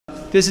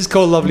This is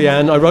called Lovely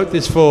Anne. I wrote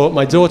this for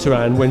my daughter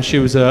Anne when she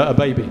was a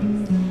baby.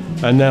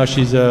 And now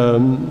she's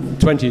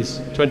 20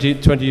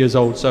 years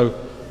old. So,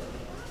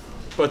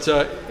 but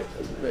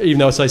even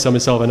though I say so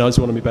myself, I know it's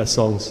one of my best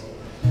songs.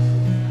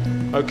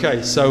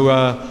 Okay, so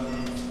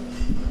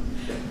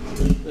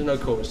there's no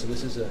chorus, so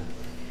this is a...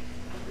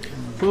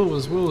 Will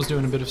was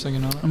doing a bit of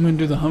singing on it. I'm going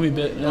to do the hummy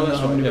bit. Oh,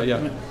 that's right.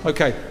 Yeah.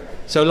 Okay,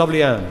 so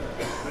Lovely Anne.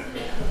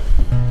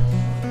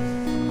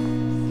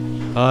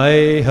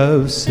 I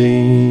have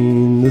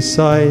seen the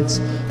sights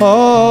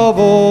of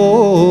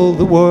all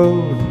the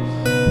world,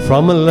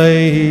 from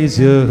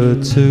Malaysia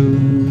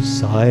to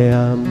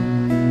Siam.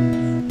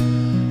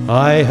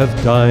 I have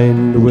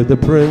dined with the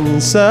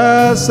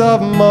Princess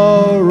of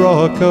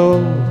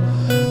Morocco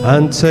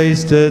and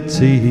tasted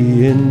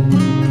tea in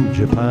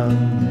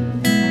Japan.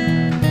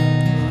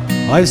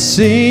 I've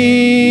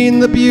seen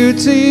the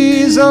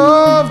beauties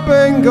of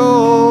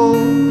Bengal,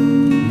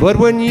 but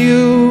when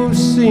you've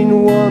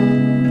seen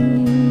one,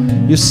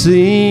 you've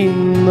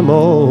seen them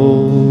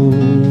all.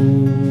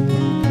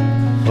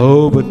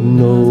 Oh, but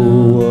no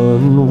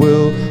one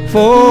will,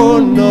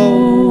 for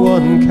no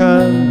one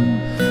can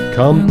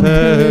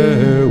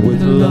compare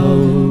with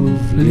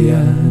Lovely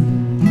Anne.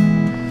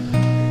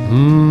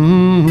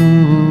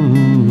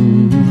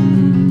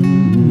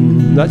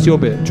 That's your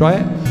bit. Try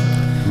it.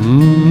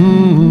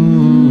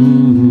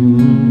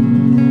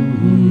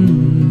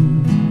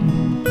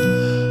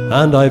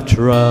 And I've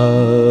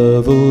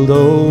travelled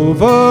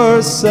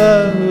over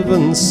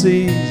 7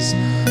 seas,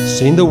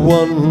 seen the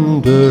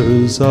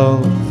wonders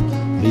of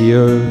the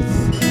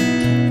earth.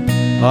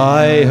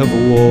 I have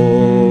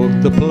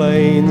walked the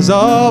plains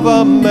of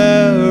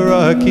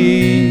America,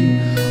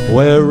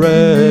 where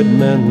red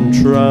men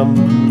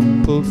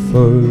trampled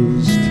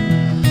first.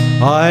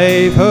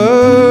 I've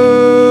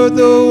heard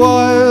the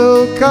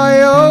wild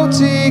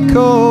coyote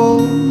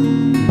call,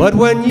 but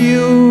when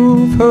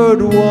you've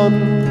heard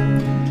one,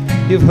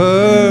 you've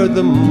heard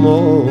them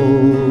all.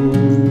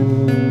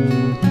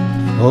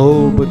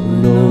 Oh, but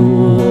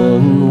no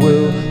one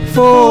will,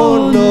 for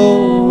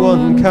no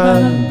one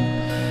can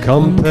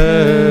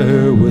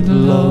compare with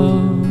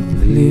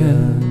Lovely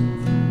Anne.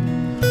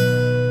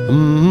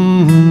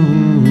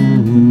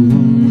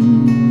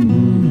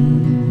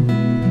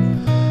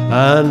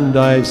 And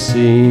I've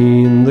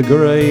seen the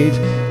great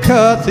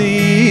cathedrals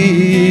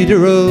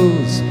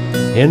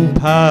in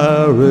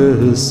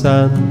Paris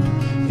and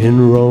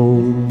in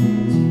Rome,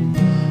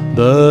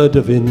 the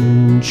Da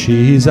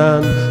Vinci's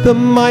and the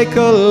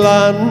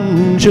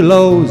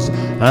Michelangelos,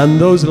 and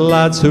those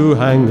lads who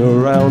hang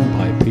around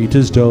by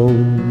Peter's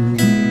Dome.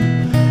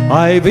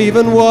 I've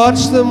even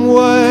watched them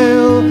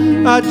wail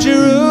at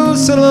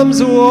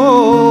Jerusalem's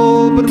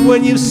wall, but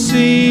when you've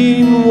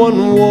seen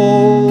one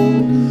wall,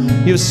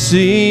 you've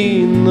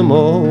seen them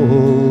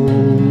all.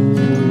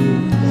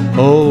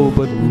 Oh,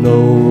 but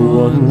no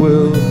one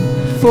will,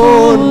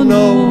 for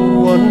no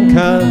one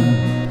can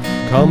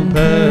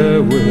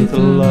compare with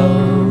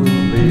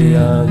Lovely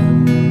Anne.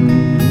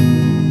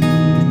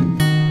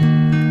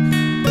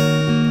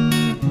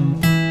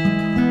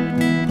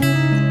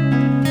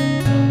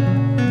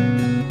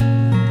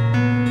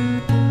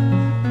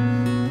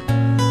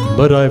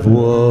 But I've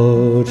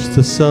watched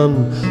the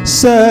sun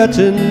set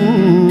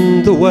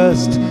in the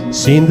west,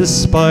 seen the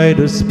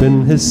spider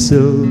spin his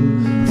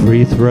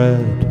silvery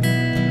thread,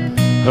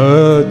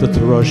 heard the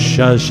thrush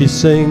as she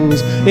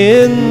sings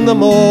in the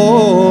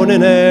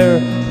morning air,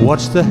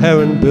 watched the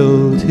heron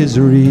build his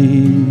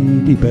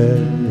reedy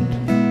bed,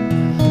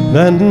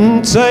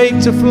 then take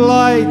to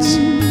flight.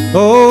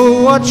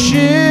 Oh, what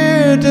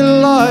sheer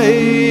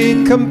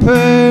delight!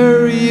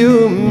 Compare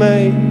you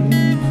may,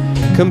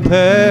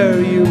 compare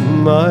you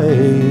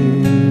might.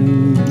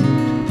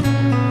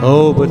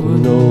 Oh, but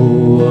no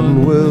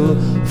one will,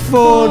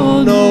 for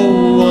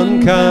no one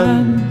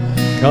can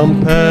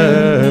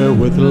compare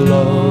with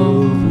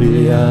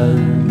Lovely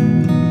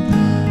Anne.